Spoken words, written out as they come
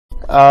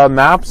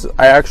Maps,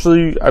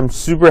 I'm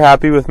super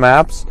happy with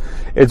Maps.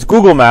 It's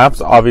Google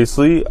Maps,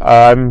 obviously.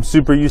 I'm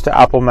super used to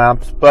Apple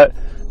Maps, but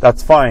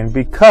that's fine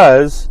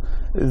because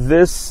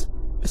this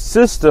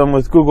system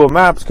with Google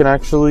Maps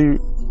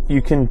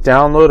you can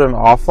download an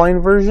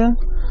offline version.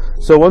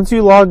 So once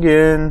you log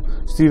in,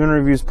 Steven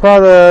Reviews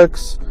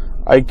Products,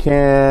 I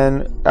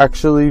can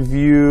actually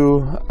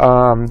view,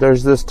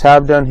 there's this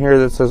tab down here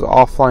that says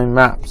Offline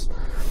Maps.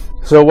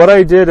 So what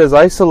I did is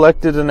I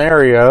selected an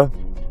area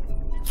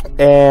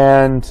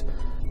and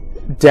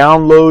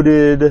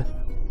downloaded,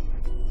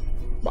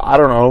 I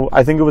don't know,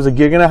 I think it was a 1.5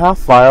 gig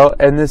file,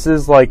 and this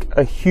is like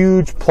a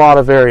huge plot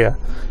of area.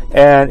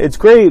 And it's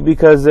great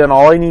because then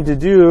all I need to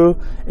do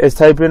is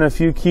type in a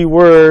few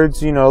keywords.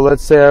 You know,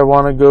 let's say I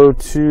want to go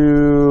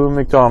to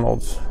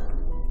McDonald's.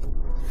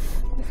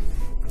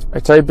 I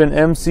type in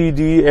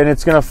MCD and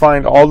it's going to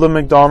find all the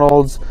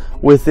McDonald's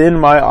within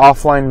my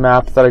offline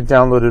map that I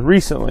downloaded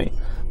recently.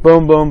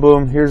 Boom, boom,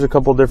 boom. Here's a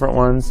couple different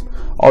ones.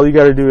 All you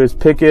got to do is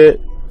pick it,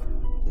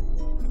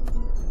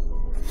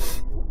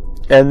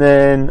 and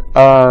then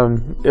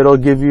it'll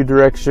give you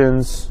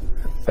directions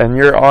and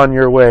you're on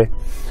your way.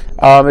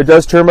 It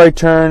does turn by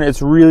turn.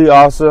 It's really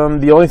awesome.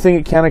 The only thing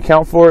it can't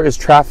account for is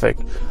traffic.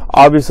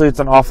 Obviously it's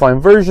an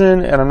offline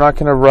version and I'm not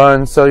going to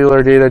run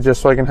cellular data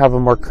just so I can have a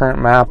more current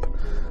map.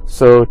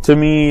 So to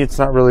me, it's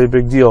not really a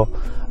big deal.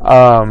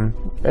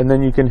 And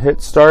then you can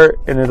hit start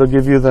and it'll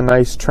give you the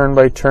nice turn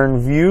by turn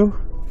view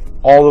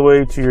all the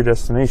way to your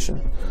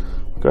destination.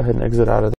 Go ahead and exit out of there.